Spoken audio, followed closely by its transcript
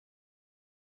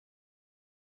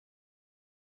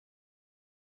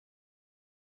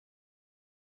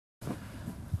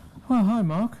Well, hi,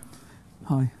 Mark.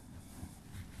 Hi.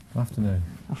 Afternoon.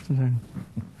 Afternoon.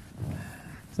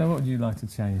 So what would you like to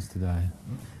change today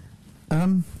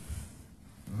In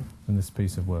in this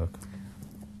piece of work?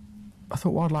 I thought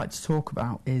what I'd like to talk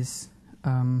about is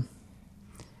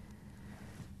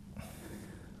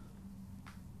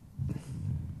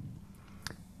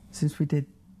since we did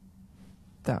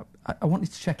that, I wanted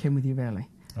to check in with you really.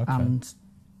 Okay. And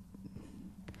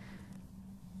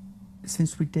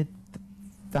since we did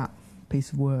that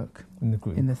piece of work In the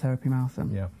group? in the therapy marathon,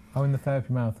 Yeah. Oh, in the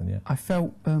therapy marathon, yeah. I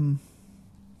felt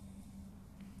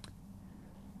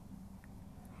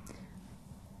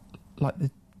like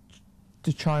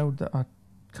the child that I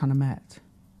kind of met,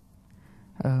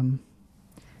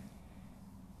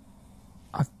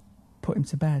 I've put him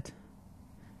to bed,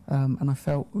 and I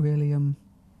felt really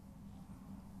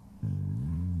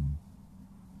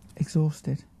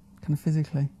exhausted, kind of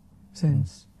physically,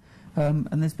 since.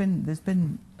 And there's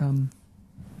been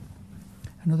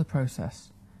another process,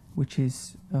 which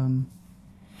is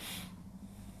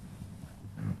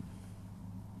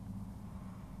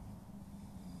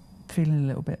feeling a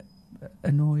little bit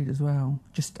annoyed as well.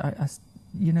 Just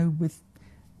you know, with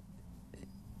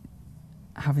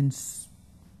having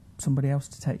somebody else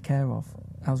to take care of,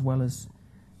 as well as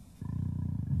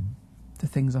the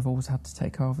things I've always had to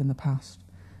take care of in the past.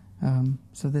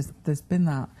 So there's been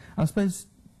that. I suppose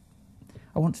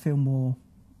I want to feel more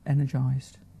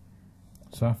energised.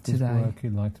 So after today. this work,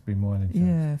 you'd like to be more energetic?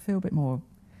 Yeah, feel a bit more.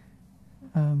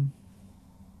 A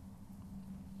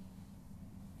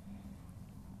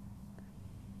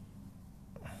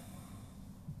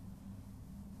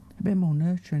bit more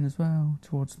nurturing as well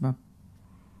towards my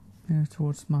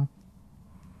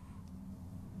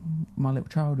little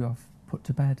child who I've put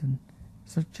to bed, and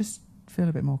so just feel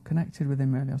a bit more connected with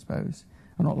him really, I suppose.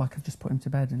 And not like I've just put him to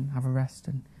bed and have a rest,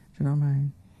 and do you know what I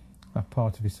mean? That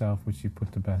part of yourself which you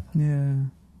put to bed. Yeah.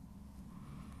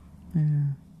 Yeah.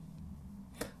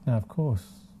 Now, of course,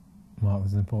 Mark,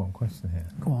 there's an important question here.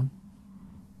 Go on.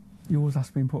 You always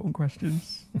ask me important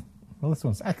questions. Well, this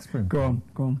one's extra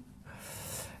important. Go on, go on.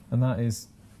 And that is,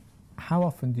 how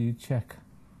often do you check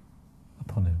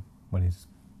upon him when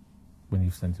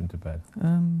you've sent him to bed?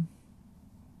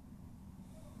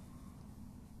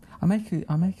 I make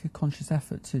a conscious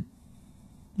effort to,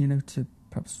 to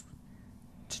perhaps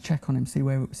to check on him, see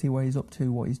where he's up to,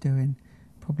 what he's doing,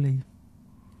 probably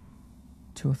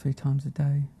 2 or 3 times a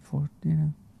day, 4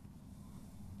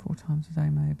 times a day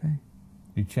maybe.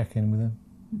 You check in with him?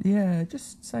 Yeah,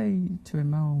 just say to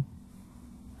him, "Oh,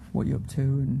 what you up to,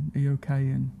 and are you okay?"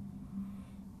 And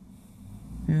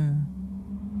yeah,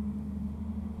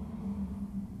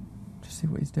 just see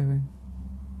what he's doing.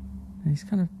 And he's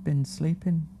kind of been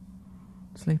sleeping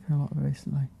a lot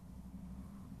recently.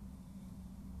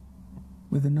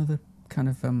 With another kind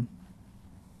of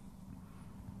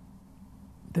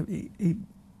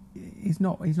he's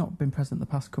not been present the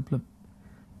past couple of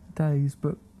days,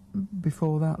 but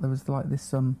before that there was like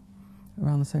this around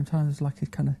the same time there was like a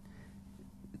kind of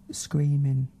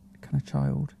screaming kind of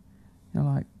child,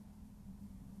 like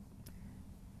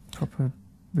proper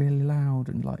really loud,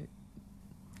 and like,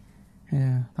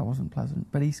 yeah, that wasn't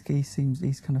pleasant. But he's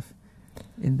kind of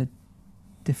in the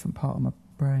different part of my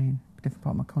brain, different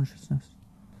part of my consciousness.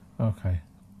 Okay.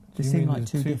 They Do you seem mean like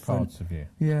there's two two different parts of you?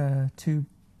 Yeah, 2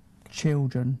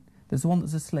 children. There's the one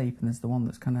that's asleep, and there's the one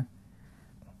that's kind of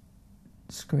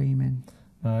screaming.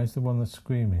 No, is the one that's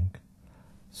screaming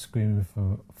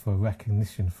for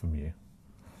recognition from you,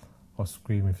 or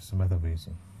screaming for some other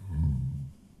reason?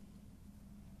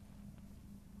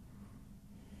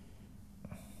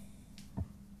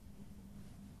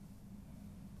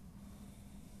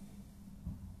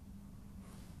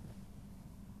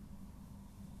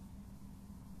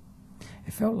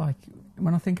 It felt like,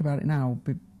 when I think about it now,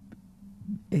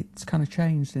 it's kind of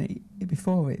changed. And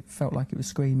before it felt like it was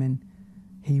screaming.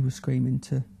 He was screaming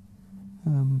to,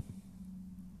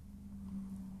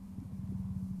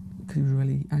 because he was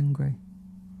really angry.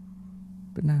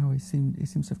 But now he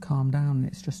seems to have calmed down, and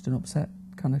it's just an upset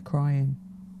kind of crying.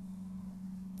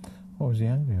 What was he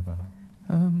angry about?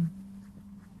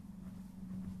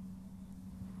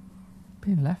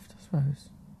 Being left, I suppose.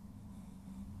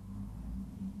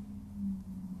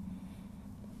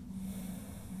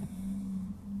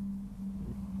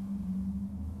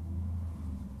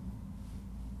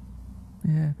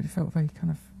 Yeah, but it felt very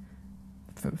kind of,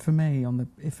 for me,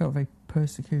 it felt very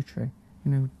persecutory,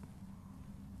 Like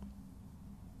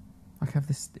I have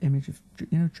this image of,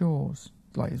 Jaws,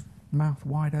 like his mouth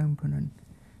wide open and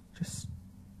just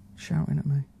shouting at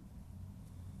me.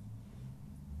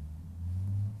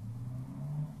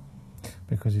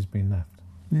 Because he's been left.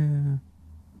 Yeah.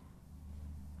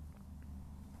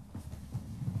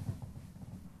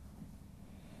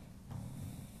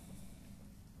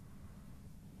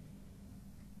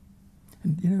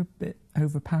 And, a bit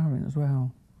overpowering as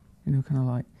well. Kind of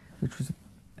like, which was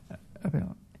a bit,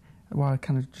 I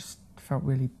kind of just felt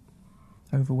really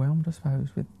overwhelmed, I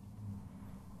suppose, with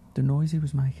the noise he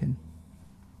was making.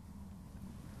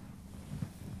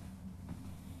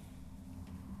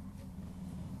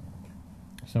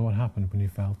 So what happened when you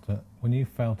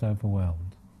felt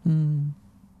overwhelmed?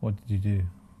 What did you do?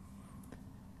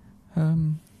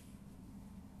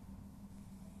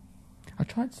 I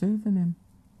tried soothing him.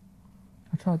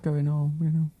 I tried going,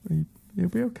 he'll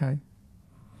be okay.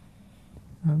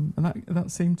 And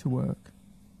that seemed to work.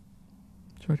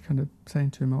 Tried kind of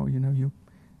saying to him, you'll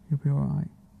be all right.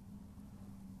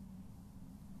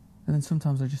 And then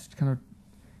sometimes I just kind of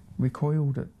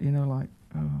recoiled at, like,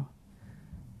 oh,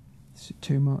 it's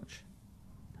too much.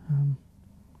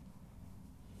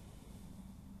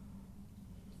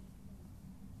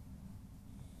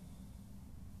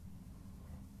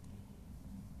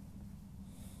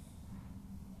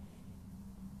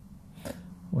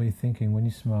 What were you thinking when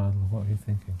you smiled? What were you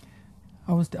thinking?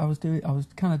 I was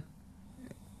kind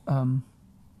of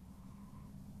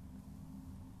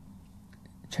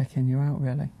checking you out,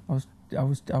 really. I was. What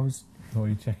were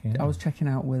you checking out? I was checking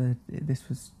out whether this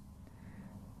was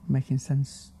making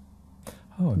sense.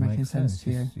 Oh, it making makes sense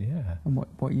to you. Yeah. And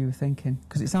what you were thinking,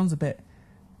 because it sounds a bit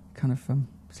kind of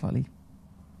slightly.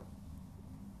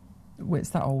 Well, it's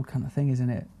that old kind of thing, isn't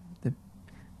it?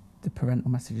 The parental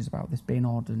messages about this being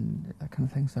odd and that kind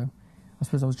of thing. So I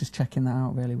suppose I was just checking that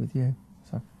out really with you.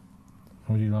 So.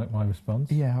 Would you like my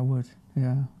response? Yeah, I would.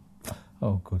 Yeah.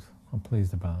 Oh, good. I'm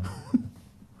pleased about it.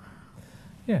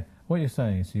 Yeah, what you're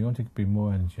saying is you want to be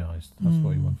more energised. That's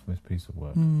what you want from this piece of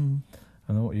work. And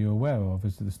what you're aware of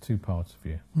is that there's two parts of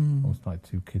you, almost like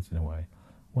two kids in a way.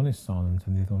 One is silent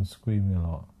and the other one's screaming a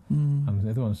lot. And the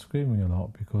other one's screaming a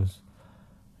lot because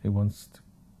it wants to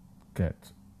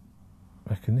get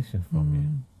recognition from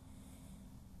you.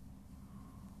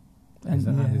 And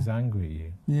is angry at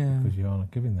you because you aren't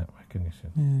giving that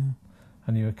recognition. Yeah.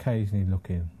 And you occasionally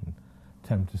look in and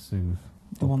attempt to soothe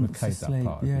the one that's placate asleep. that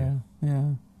part of you.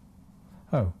 Yeah.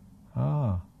 Oh,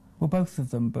 Well, both of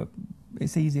them, but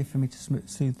it's easier for me to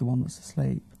soothe the one that's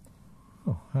asleep.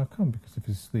 Oh, how come? Because if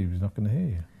he's asleep, he's not going to hear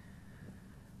you.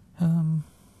 I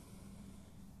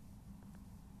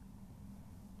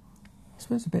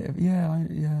suppose a bit of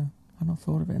I've not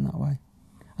thought of it in that way.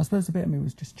 I suppose a bit of me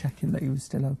was just checking that he was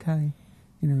still okay.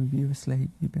 You were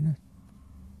asleep. You've been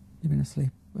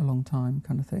asleep a long time,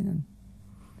 kind of thing.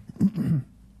 And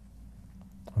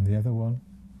and the other one,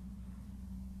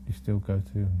 you still go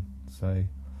to and say,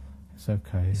 "It's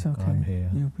okay. It's okay. I'm here.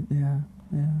 Yeah.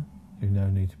 You've no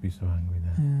need to be so angry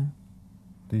now." Yeah.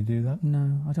 Do you do that?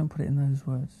 No, I don't put it in those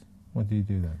words. What do you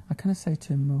do then? I kind of say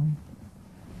to him,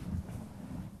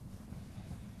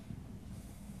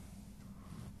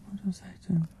 what do I say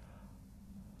to him?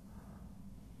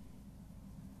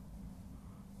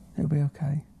 It'll be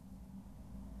okay.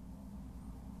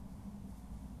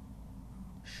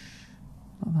 Shh,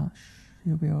 like that. Shh,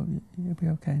 you'll be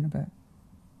okay in a bit.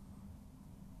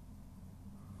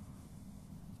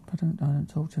 But I don't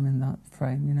talk to him in that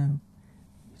frame. You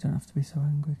don't have to be so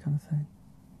angry, kind of thing.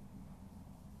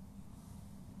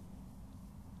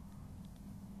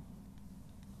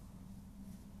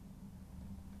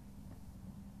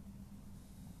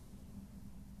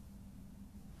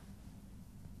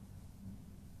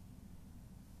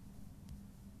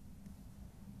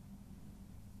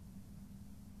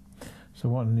 So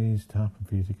what needs to happen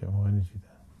for you to get more energy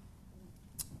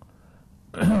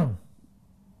then?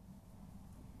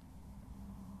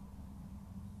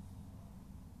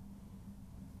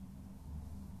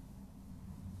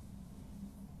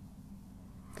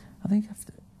 I think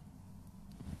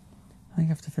I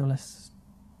have to feel less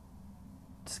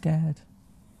scared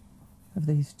of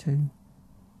these two.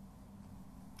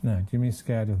 No, do you mean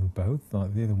scared of them both?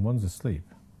 Like the other one's asleep?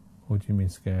 Or do you mean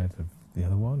scared of the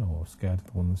other one, or scared of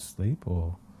the one that's asleep,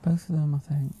 or... Both of them, I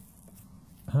think.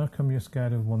 How come you're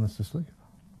scared of the one that's asleep?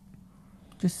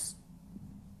 Just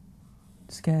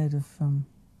scared of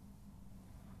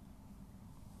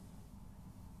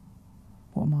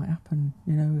what might happen,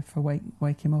 if I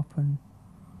wake him up and...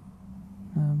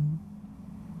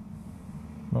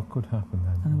 What could happen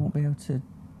then? And I won't be able to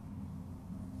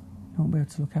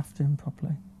look after him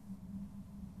properly.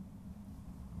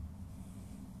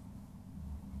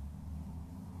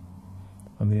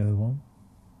 And the other one?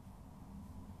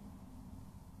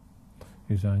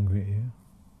 Who's angry at you?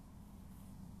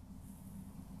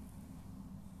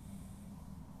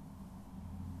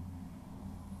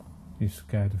 You're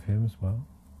scared of him as well?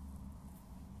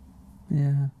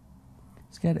 Yeah.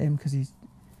 Scared of him because he's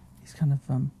kind of...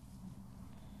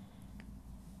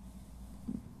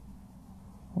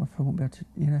 I won't be able to,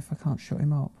 you know, if I can't shut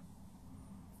him up.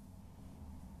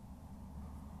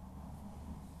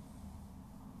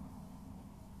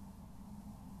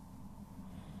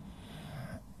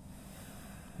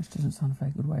 Which doesn't sound a very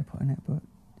good way of putting it, but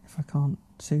if I can't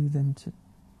soothe him to,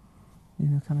 you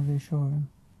know, kind of reassure him.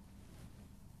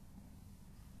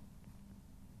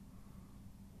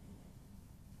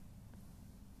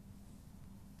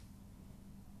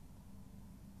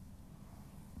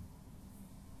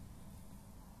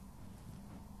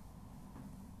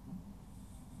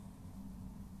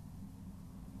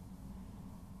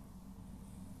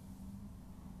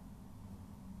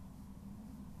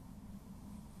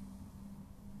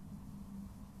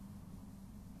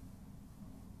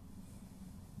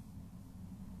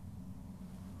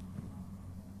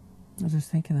 I was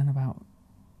just thinking then about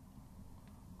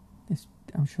this.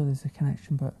 I'm sure there's a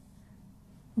connection, but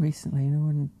recently, you know,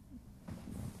 when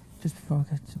just before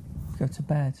I go to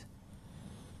bed,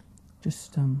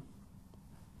 just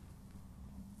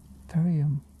very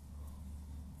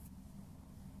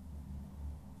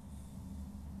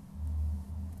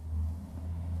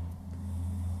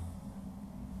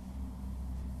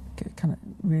kind of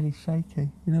really shaky.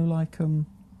 You know, like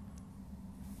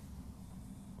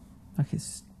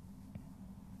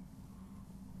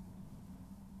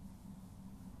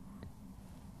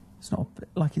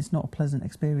it's not a pleasant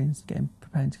experience getting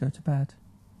preparing to go to bed.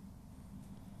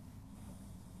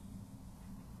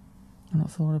 I've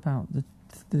not thought about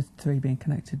the three being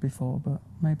connected before, but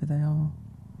maybe they are.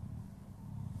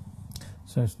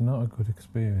 So it's not a good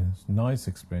experience. Nice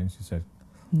experience, you said.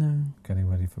 No. Getting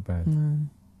ready for bed. No.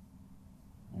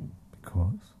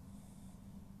 Because?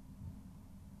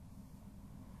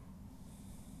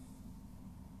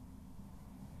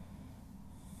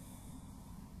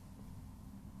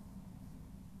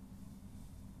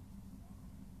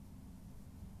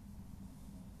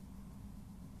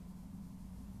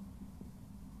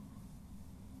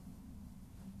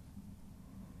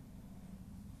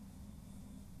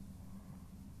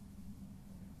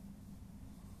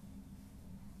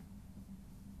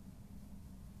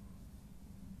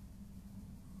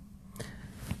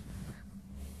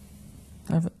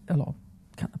 I have a lot of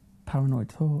kind of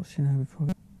paranoid thoughts, you know, before.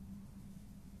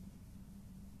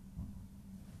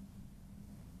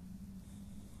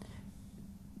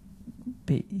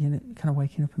 You know, kind of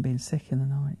waking up and being sick in the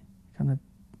night, kind of,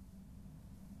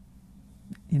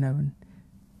 you know, and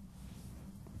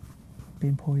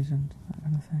being poisoned, that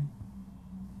kind of thing.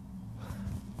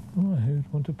 Oh,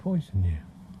 who'd want to poison you?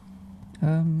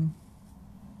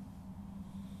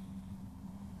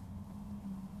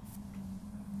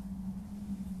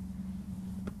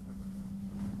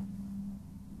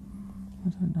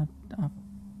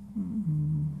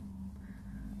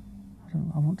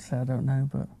 I want to say I don't know,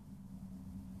 but...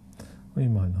 Well, you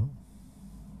might not.